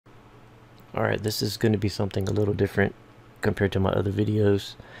Alright, this is going to be something a little different compared to my other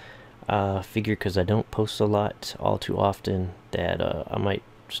videos. Figure because I don't post a lot all too often that I might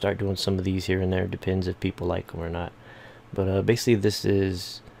start doing some of these here and there. Depends if people like them or not. But basically this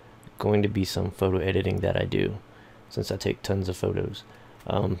is going to be some photo editing that I do since I take tons of photos.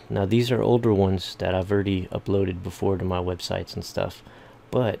 Now these are older ones that I've already uploaded before to my websites and stuff.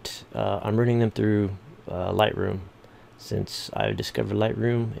 But I'm running them through Lightroom. Since I discovered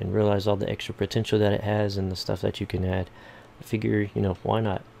Lightroom and realized all the extra potential that it has and the stuff that you can add, I figure, why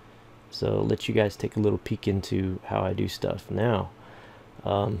not? So I'll let you guys take a little peek into how I do stuff. Now,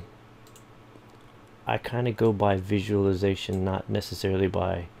 I kind of go by visualization, not necessarily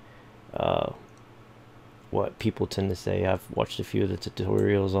by what people tend to say. I've watched a few of the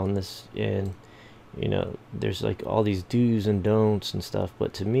tutorials on this, and there's like all these do's and don'ts and stuff,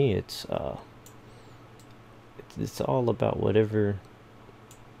 but to me it's all about whatever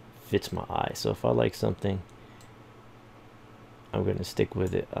fits my eye. So if I like something, I'm gonna stick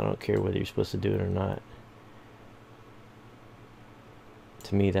with it. I don't care whether you're supposed to do it or not.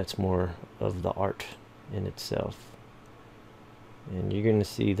 To me, that's more of the art in itself. And you're gonna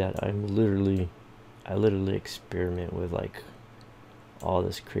see that I literally experiment with like all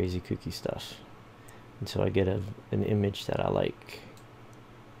this crazy kooky stuff until I get an image that I like.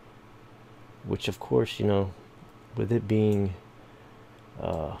 Which of course, with it being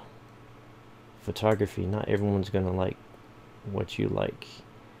photography, not everyone's gonna like what you like.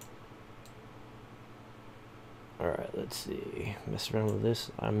 Alright, let's see. Mess around with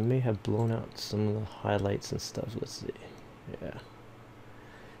this. I may have blown out some of the highlights and stuff. Let's see. Yeah.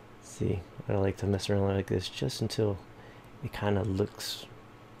 See, I like to mess around like this just until it kind of looks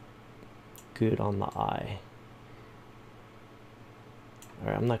good on the eye.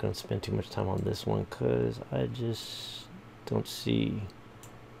 Alright, I'm not going to spend too much time on this one because I just don't see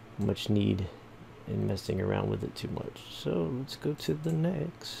much need in messing around with it too much. So let's go to the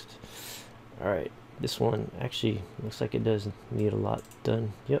next. Alright, this one actually looks like it does need a lot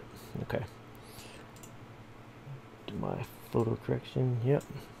done. Yep, okay. Do my photo correction, yep.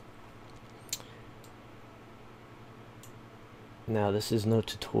 Now this is no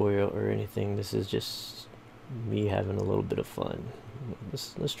tutorial or anything, this is just me having a little bit of fun.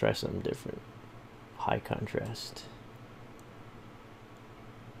 Let's try something different. High contrast.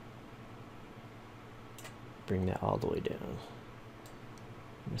 Bring that all the way down.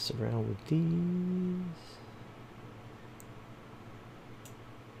 Mess around with these.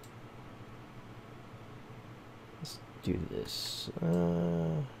 Let's do this.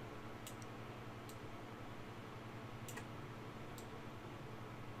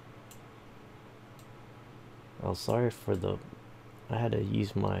 Oh, sorry for the. I had to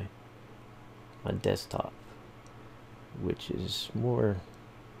use my desktop, which is more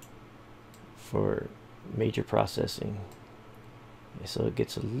for major processing, so it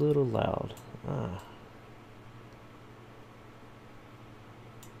gets a little loud.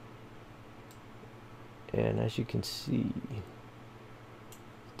 And as you can see,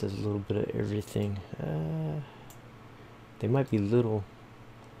 it does a little bit of everything. They might be little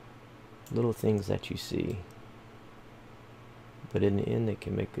things that you see, but in the end they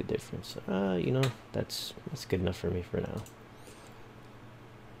can make a difference. That's good enough for me for now.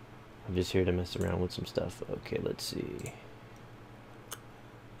 I'm just here to mess around with some stuff. Okay, let's see.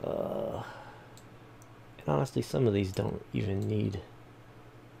 And honestly, some of these don't even need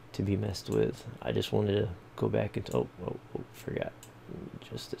to be messed with. I just wanted to go back and forgot.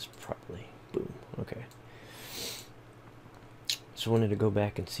 Just this properly. Boom. Okay. Just wanted to go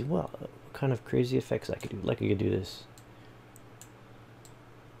back and see what kind of crazy effects I could do. Like I could do this.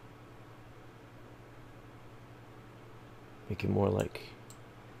 Make it more like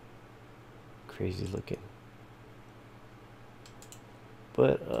crazy looking.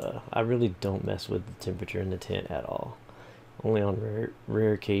 But I really don't mess with the temperature and the tint at all. Only on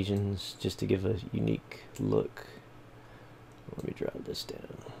rare occasions, just to give a unique look. Let me drop this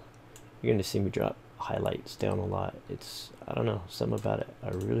down. You're gonna see me drop highlights down a lot. I don't know, something about it. I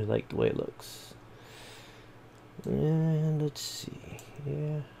really like the way it looks. And let's see,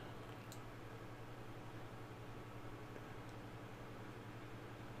 yeah.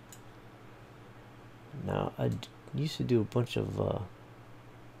 Now, I used to do a bunch of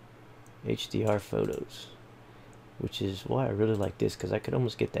HDR photos, which is why I really like this, because I could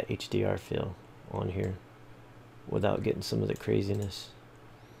almost get that HDR feel on here without getting some of the craziness.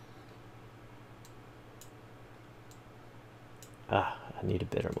 I need a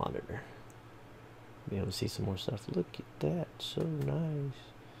better monitor. Be able to see some more stuff. Look at that, so nice.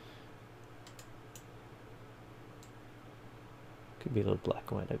 Could be a little black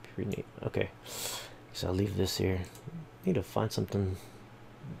and white. That'd be pretty neat. Okay, so I'll leave this here. Need to find something.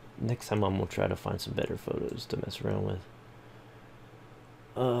 Next time I'm gonna try to find some better photos to mess around with.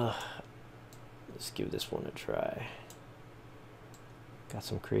 Let's give this one a try. Got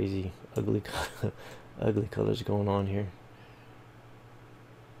some crazy ugly ugly colors going on here.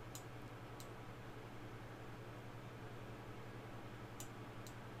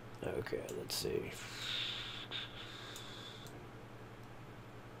 Okay, let's see.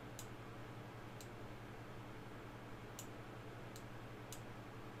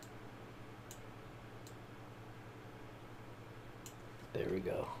 There we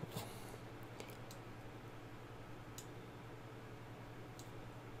go.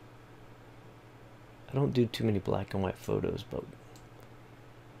 I don't do too many black and white photos, but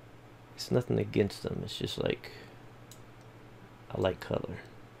it's nothing against them. It's just like I like color.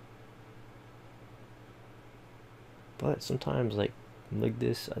 But sometimes like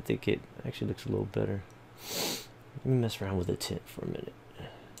this, I think it actually looks a little better. Let me mess around with the tint for a minute.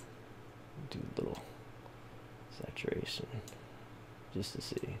 Do a little saturation just to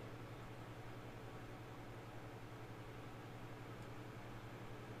see.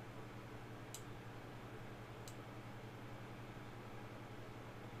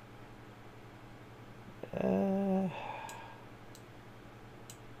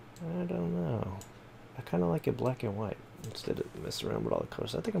 I don't know. I kind of like it black and white instead of messing around with all the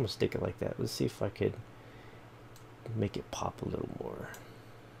colors. I think I'm gonna stick it like that. Let's see if I could make it pop a little more.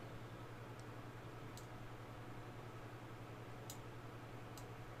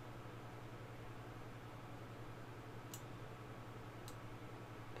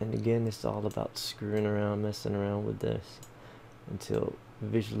 And again, it's all about screwing around, messing around with this until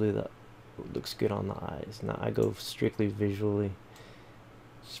visually that looks good on the eyes. Now I go strictly visually.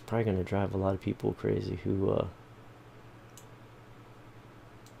 It's probably gonna drive a lot of people crazy who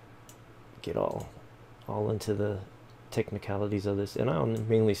get all into the technicalities of this, and I'll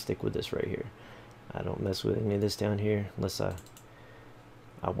mainly stick with this right here. I don't mess with any of this down here unless I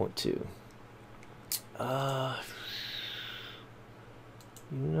want to.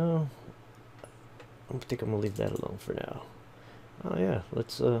 You know, I think I'm gonna leave that alone for now. Oh yeah,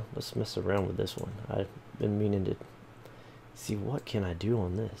 let's mess around with this one. I've been meaning to see what can I do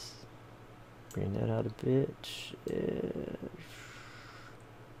on this. Bring that out a bit. Yeah.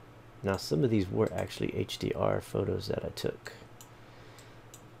 Now some of these were actually HDR photos that I took.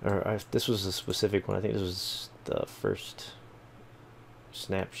 This was a specific one. I think this was the first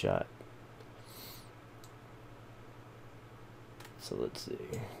snapshot. So let's see.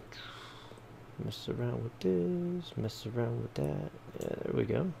 Mess around with this, mess around with that. Yeah, there we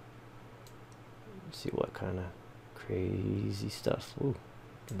go. Let's see what kind of crazy stuff. Ooh,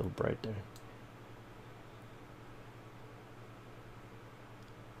 a little bright there.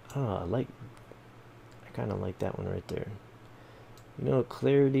 Oh, I kind of like that one right there. You know,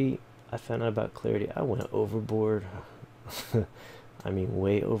 clarity, I found out about clarity. I went overboard. I mean,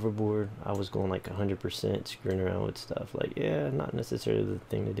 way overboard. I was going like 100%, screwing around with stuff. Like, yeah, not necessarily the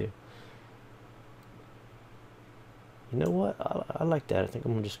thing to do. You know what? I like that. I think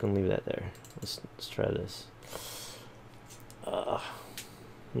I'm just gonna leave that there. Let's try this. I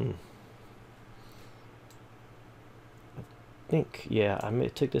think, yeah, I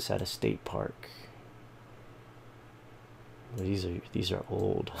took this at a state park. These are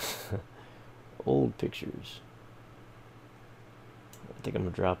old, old pictures. I think I'm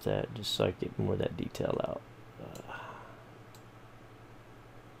gonna drop that just so I get more of that detail out.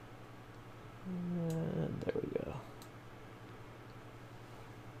 There we go.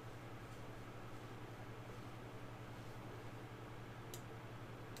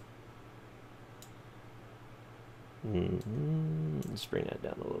 Let's bring that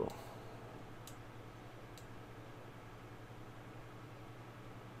down a little.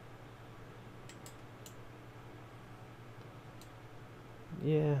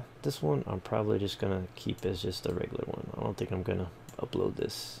 Yeah, this one I'm probably just gonna keep as just a regular one. I don't think I'm gonna upload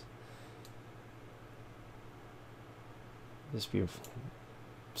this. This be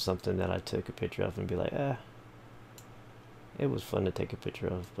something that I took a picture of and be like, it was fun to take a picture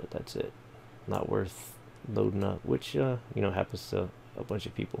of, but that's it. Not worth loading up, which you know, happens to a bunch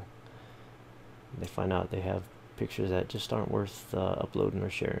of people. They find out they have pictures that just aren't worth uploading or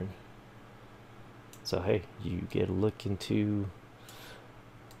sharing. So hey, you get a look into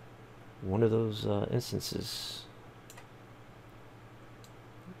one of those instances.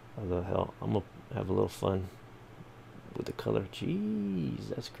 What the hell? I'm gonna have a little fun with the color. Jeez,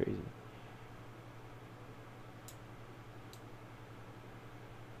 that's crazy.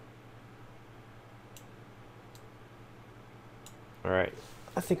 All right,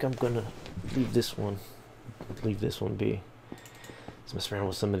 I think I'm gonna leave this one be. Let's mess around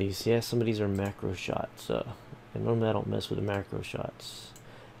with some of these. Yeah, some of these are macro shots. And normally I don't mess with the macro shots.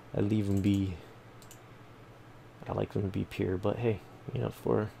 I leave them be. I like them to be pure, but hey, you know,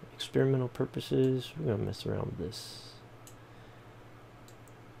 for experimental purposes, we're gonna mess around with this.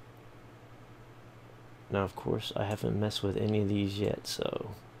 Now, of course, I haven't messed with any of these yet, so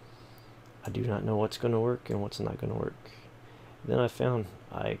I do not know what's gonna work and what's not gonna work. Then I found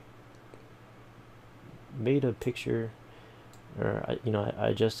I made a picture, or I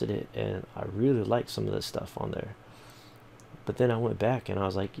adjusted it, and I really liked some of the stuff on there. But then I went back and I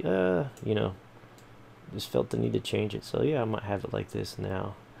was like, yeah, just felt the need to change it. So yeah, I might have it like this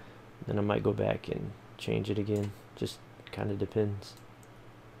now. Then I might go back and change it again. Just kind of depends.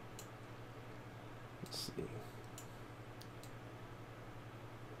 Let's see.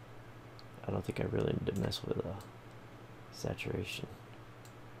 I don't think I really need to mess with saturation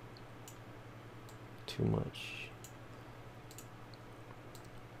too much.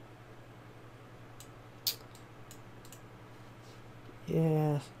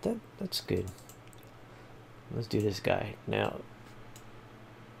 Yeah, that's good. Let's do this guy now.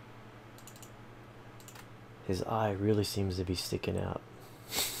 His eye really seems to be sticking out.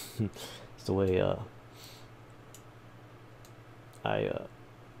 It's the way I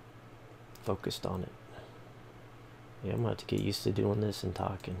focused on it. Yeah, I'm gonna have to get used to doing this and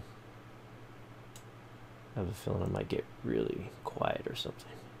talking. I have a feeling I might get really quiet or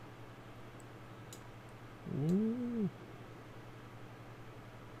something.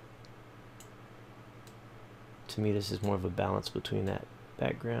 To me, this is more of a balance between that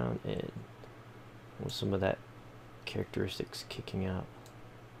background and some of that characteristics kicking out.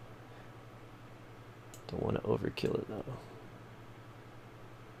 Don't want to overkill it though.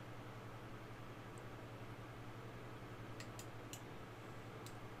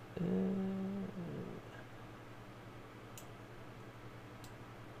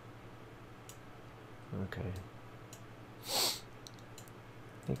 Okay.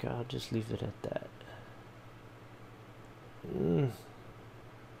 I think I'll just leave it at that.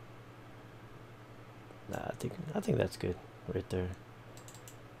 Nah, I think that's good right there.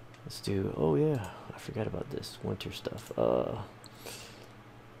 Let's do. Oh yeah, I forgot about this winter stuff. I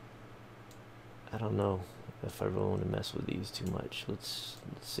don't know if I really want to mess with these too much. Let's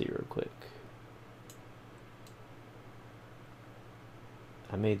see real quick.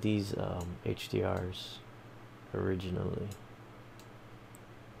 I made these HDRs originally.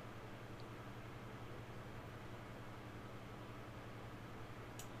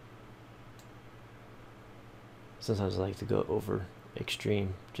 Sometimes I like to go over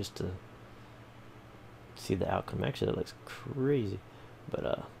extreme just to see the outcome. Actually, that looks crazy,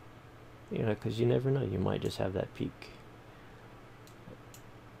 but because you never know, you might just have that peak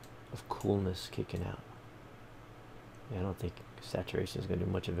of coolness kicking out. Yeah, I don't think saturation is going to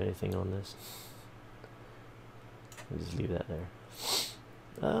do much of anything on this. I'll just leave that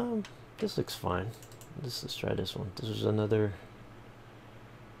there. This looks fine. Let's try this one. This was another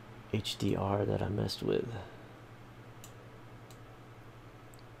HDR that I messed with.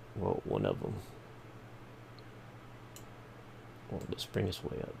 Well, one of them. Well, let's bring this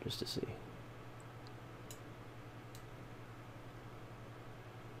way up just to see.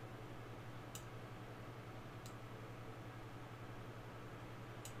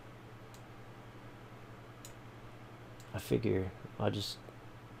 I figure I'll just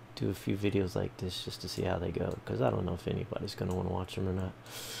do a few videos like this just to see how they go, because I don't know if anybody's going to want to watch them or not.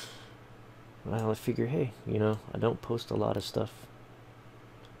 Well, I figure, hey, I don't post a lot of stuff,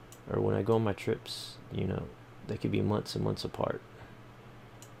 or when I go on my trips, they could be months and months apart,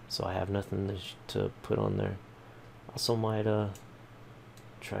 so I have nothing to put on there. Also might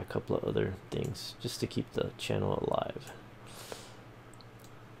try a couple of other things just to keep the channel alive.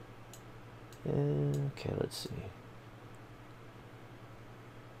 Okay, let's see.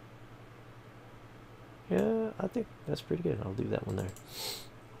 Yeah, I think that's pretty good. I'll leave that one there.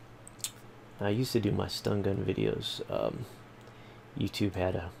 I used to do my stun gun videos. YouTube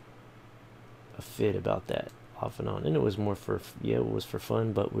had a fit about that off and on, and it was more for, yeah, it was for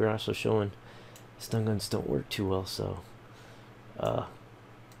fun, but we were also showing stun guns don't work too well, so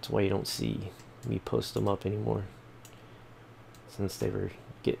that's why you don't see me post them up anymore, since they were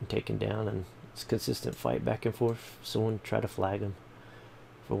getting taken down, and it's a consistent fight back and forth. Someone try to flag them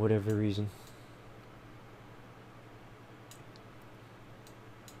for whatever reason.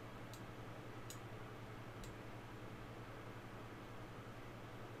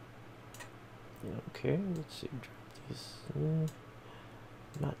 Okay, let's see, drop these.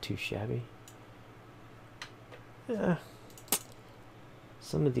 Not too shabby. Yeah,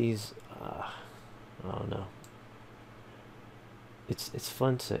 some of these, I don't know. It's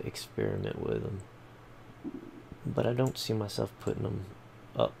fun to experiment with them, but I don't see myself putting them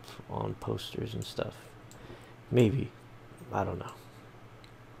up on posters and stuff. Maybe, I don't know.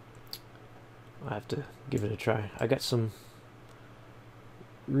 I have to give it a try. I got some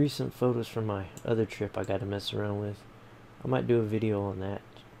recent photos from my other trip I got to mess around with. I might do a video on that.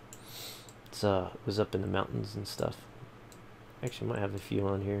 It's it was up in the mountains and stuff. Actually, might have a few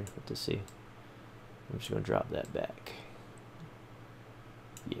on here to see. I'm just gonna drop that back.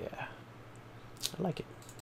 Yeah, I like it.